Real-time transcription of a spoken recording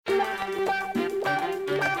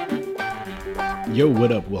Yo,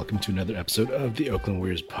 what up? Welcome to another episode of the Oakland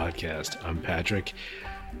Warriors podcast. I'm Patrick,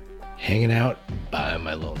 hanging out by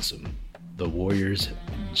my lonesome. The Warriors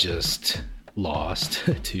just lost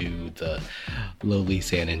to the lowly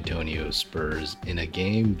San Antonio Spurs in a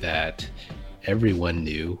game that everyone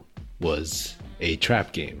knew was a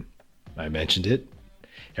trap game. I mentioned it.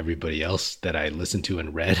 Everybody else that I listened to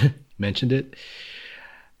and read mentioned it.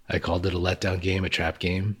 I called it a letdown game, a trap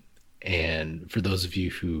game. And for those of you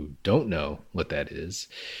who don't know what that is,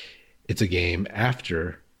 it's a game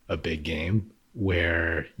after a big game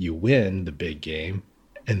where you win the big game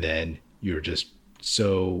and then you're just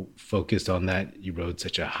so focused on that. You rode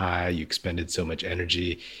such a high, you expended so much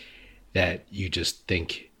energy that you just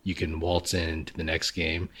think you can waltz into the next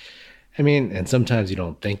game. I mean, and sometimes you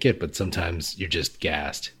don't think it, but sometimes you're just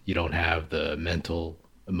gassed. You don't have the mental,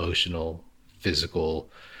 emotional, physical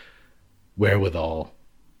wherewithal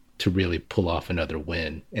to really pull off another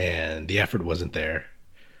win, and the effort wasn't there.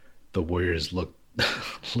 The Warriors looked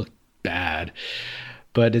bad,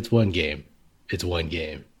 but it's one game. It's one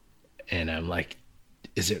game. And I'm like,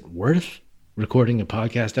 is it worth recording a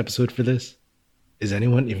podcast episode for this? Is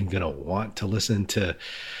anyone even going to want to listen to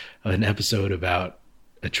an episode about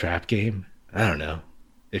a trap game? I don't know.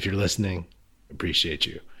 If you're listening, appreciate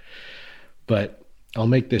you. But I'll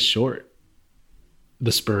make this short.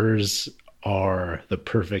 The Spurs are the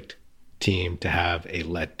perfect team to have a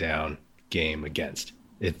letdown game against.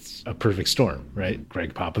 It's a perfect storm, right?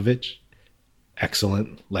 Greg Popovich,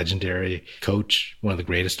 excellent, legendary coach, one of the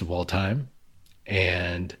greatest of all time.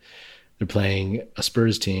 And they're playing a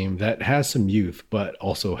Spurs team that has some youth, but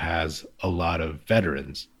also has a lot of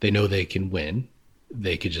veterans. They know they can win.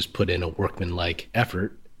 They could just put in a workmanlike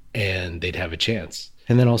effort and they'd have a chance.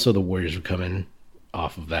 And then also the Warriors were coming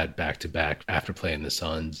off of that back-to-back after playing the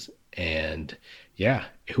Suns. And yeah,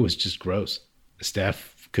 it was just gross.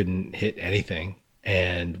 Steph couldn't hit anything.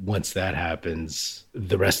 And once that happens,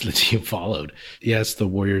 the rest of the team followed. Yes, the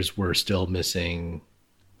Warriors were still missing,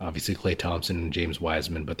 obviously, Klay Thompson and James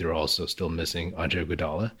Wiseman, but they're also still missing Andre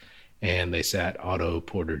Iguodala. And they sat Otto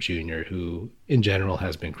Porter Jr., who in general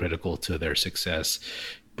has been critical to their success,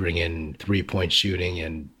 bring in three-point shooting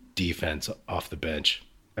and defense off the bench.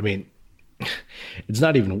 I mean, it's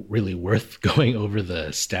not even really worth going over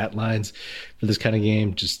the stat lines for this kind of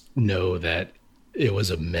game. Just know that it was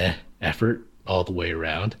a meh effort all the way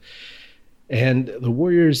around. And the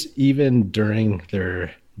Warriors, even during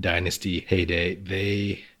their dynasty heyday,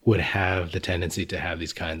 they would have the tendency to have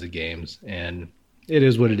these kinds of games. And it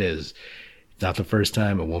is what it is. It's not the first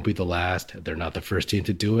time. It won't be the last. They're not the first team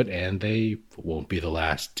to do it, and they won't be the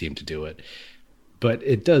last team to do it. But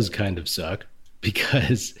it does kind of suck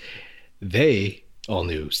because they all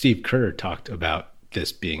knew. Steve Kerr talked about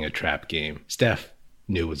this being a trap game. Steph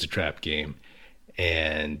knew it was a trap game,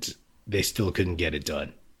 and they still couldn't get it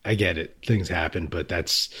done. I get it. Things happen, but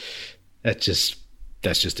that's just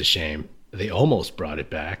a shame. They almost brought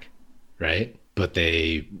it back, right? But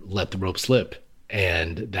they let the rope slip,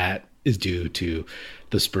 and that is due to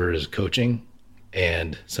the Spurs coaching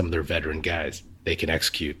and some of their veteran guys. They can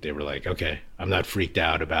execute. They were like, okay, I'm not freaked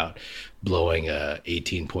out about blowing a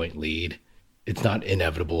 18-point lead. It's not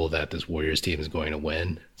inevitable that this Warriors team is going to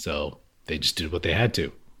win. So they just did what they had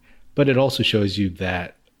to. But it also shows you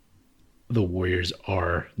that the Warriors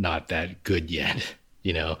are not that good yet,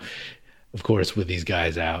 you know, of course, with these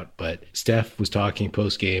guys out. But Steph was talking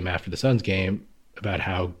post-game after the Suns game about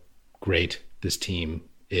how great this team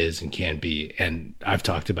is and can be. And I've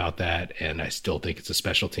talked about that, and I still think it's a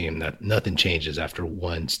special team, that nothing changes after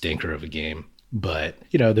one stinker of a game. But,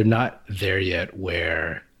 you know, they're not there yet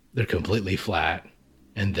where they're completely flat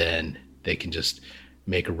and then they can just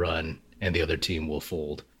make a run and the other team will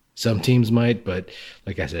fold. Some teams might, but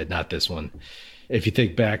like I said, not this one. If you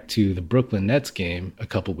think back to the Brooklyn Nets game a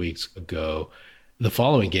couple weeks ago, the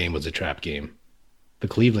following game was a trap game. The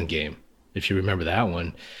Cleveland game, if you remember that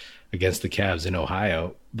one, against the Cavs in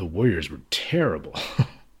Ohio, the Warriors were terrible.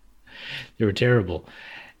 They were terrible.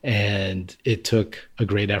 And it took a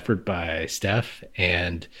great effort by Steph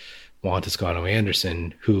and Juan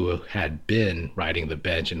Toscano-Anderson, who had been riding the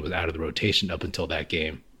bench and was out of the rotation up until that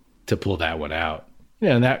game, to pull that one out.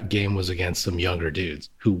 Yeah, and that game was against some younger dudes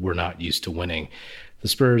who were not used to winning. The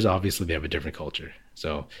Spurs, obviously, they have a different culture.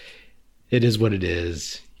 So it is what it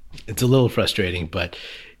is. It's a little frustrating, but,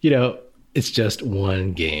 you know, it's just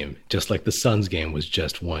one game, just like the Suns game was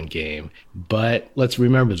just one game. But let's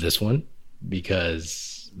remember this one,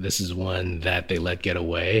 because this is one that they let get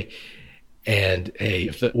away. And hey,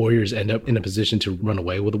 if the Warriors end up in a position to run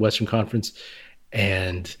away with the Western Conference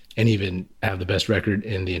and even have the best record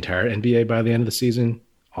in the entire NBA by the end of the season,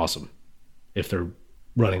 awesome. If they're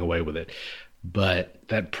running away with it. but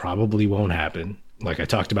that probably won't happen. Like I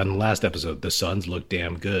talked about in the last episode, the Suns look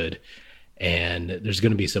damn good, and there's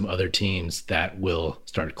going to be some other teams that will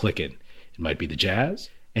start clicking. It might be the Jazz,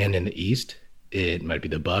 and in the East, it might be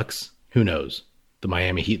the Bucks. Who knows? The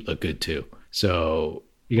Miami Heat look good too. So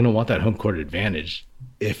you're going to want that home court advantage.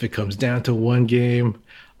 If it comes down to one game,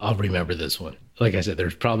 I'll remember this one. Like I said,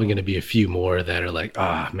 there's probably going to be a few more that are like,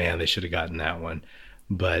 man, they should have gotten that one.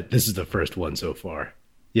 But this is the first one so far.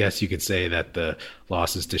 Yes, you could say that the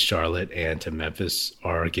losses to Charlotte and to Memphis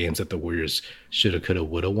are games that the Warriors shoulda, coulda,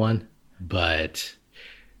 woulda won. But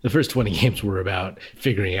the first 20 games were about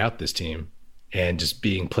figuring out this team and just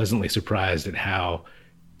being pleasantly surprised at how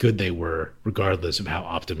good they were, regardless of how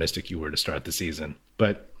optimistic you were to start the season.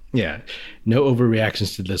 But yeah, no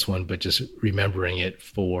overreactions to this one, but just remembering it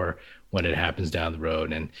for when it happens down the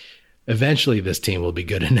road. And eventually this team will be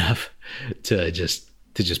good enough to just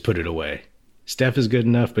put it away. Steph is good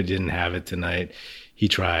enough, but he didn't have it tonight. He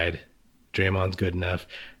tried. Draymond's good enough.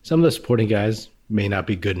 Some of the supporting guys may not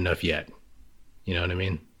be good enough yet. You know what I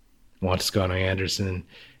mean? Juan Toscano Anderson,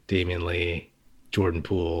 Damian Lee, Jordan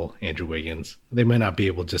Poole, Andrew Wiggins. They might not be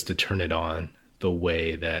able just to turn it on the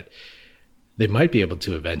way that they might be able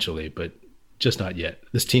to eventually, but just not yet.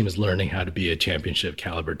 This team is learning how to be a championship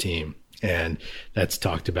caliber team. And that's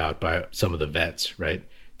talked about by some of the vets, right?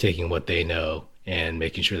 Taking what they know and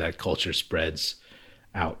making sure that culture spreads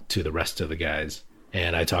out to the rest of the guys.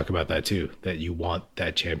 And I talk about that too, that you want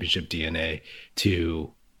that championship DNA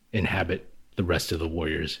to inhabit the rest of the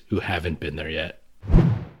Warriors who haven't been there yet.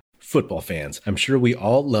 Football fans, I'm sure we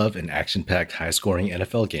all love an action-packed, high-scoring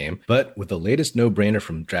NFL game, but with the latest no-brainer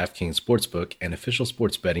from DraftKings Sportsbook, an official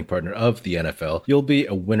sports betting partner of the NFL, you'll be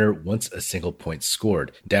a winner once a single point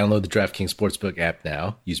scored. Download the DraftKings Sportsbook app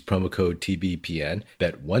now, use promo code TBPN,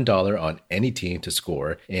 bet $1 on any team to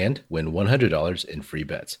score, and win $100 in free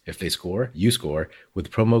bets. If they score, you score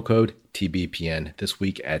with promo code TBPN this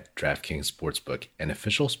week at DraftKings Sportsbook, an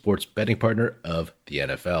official sports betting partner of the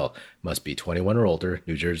NFL. Must be 21 or older,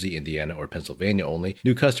 New Jersey, Indiana, or Pennsylvania only.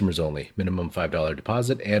 New customers only. Minimum $5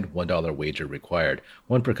 deposit and $1 wager required.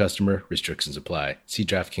 One per customer. Restrictions apply. See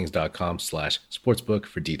DraftKings.com/sportsbook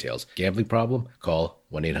for details. Gambling problem? Call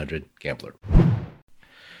 1-800-GAMBLER.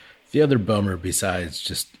 The other bummer besides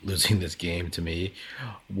just losing this game to me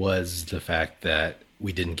was the fact that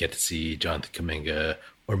we didn't get to see Jonathan Kuminga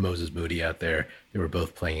or Moses Moody out there. They were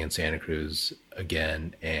both playing in Santa Cruz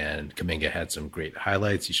again, and Kuminga had some great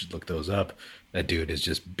highlights. You should look those up. That dude is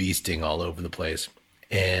just beasting all over the place.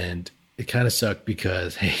 And it kind of sucked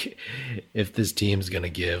because, hey, if this team's going to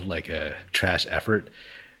give like a trash effort,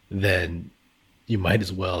 then you might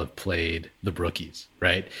as well have played the rookies,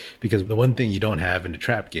 right? Because the one thing you don't have in a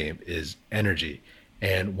trap game is energy.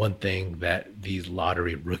 And one thing that these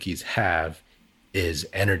lottery rookies have is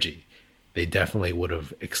energy. They definitely would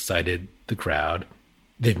have excited the crowd.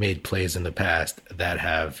 They've made plays in the past that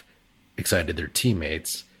have excited their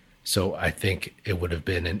teammates. So I think it would have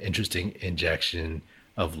been an interesting injection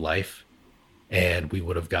of life. And we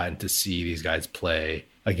would have gotten to see these guys play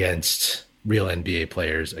against real NBA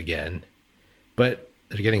players again. But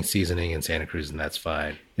they're getting seasoning in Santa Cruz, and that's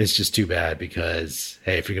fine. It's just too bad because,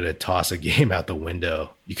 hey, if you're going to toss a game out the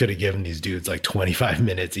window, you could have given these dudes like 25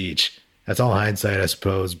 minutes each. That's all hindsight, I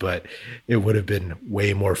suppose, but it would have been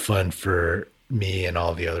way more fun for me and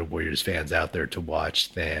all the other Warriors fans out there to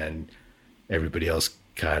watch than everybody else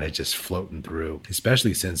kind of just floating through,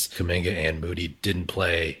 especially since Kuminga and Moody didn't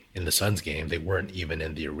play in the Suns game. They weren't even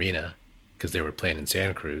in the arena because they were playing in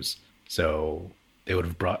Santa Cruz. So they would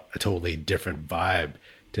have brought a totally different vibe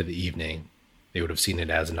to the evening. They would have seen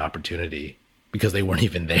it as an opportunity because they weren't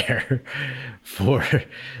even there for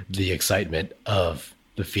the excitement of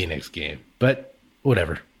the Phoenix game. But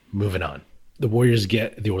whatever, moving on. The Warriors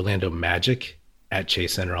get the Orlando Magic at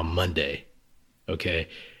Chase Center on Monday. Okay,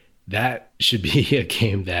 that should be a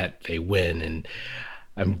game that they win, and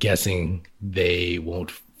I'm guessing they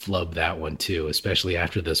won't flub that one too, especially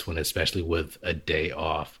after this one, especially with a day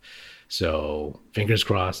off. So fingers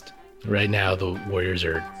crossed. Right now the Warriors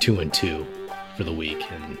are 2-2 for the week,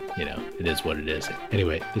 and it is what it is.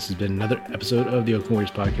 Anyway, this has been another episode of the Oakland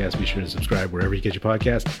Warriors podcast. Be sure to subscribe wherever you get your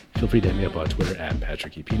podcast. Feel free to hit me up on Twitter at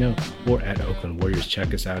Patrick E. Pino or at Oakland Warriors.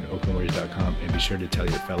 Check us out at oaklandwarriors.com, and be sure to tell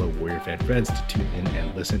your fellow Warrior fan friends to tune in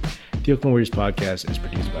and listen. The Oakland Warriors podcast is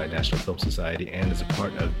produced by National Film Society and is a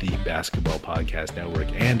part of the Basketball Podcast Network.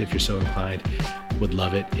 And if you're so inclined, would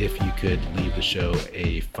love it if you could leave the show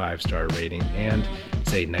a 5-star rating and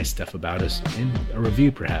say nice stuff about us in a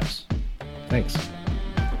review, perhaps. Thanks.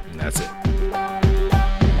 And that's it.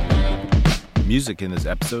 Music in this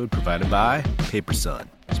episode provided by Paper Sun.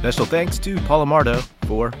 Special thanks to Paul Amardo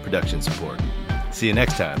for production support. See you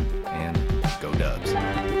next time, and go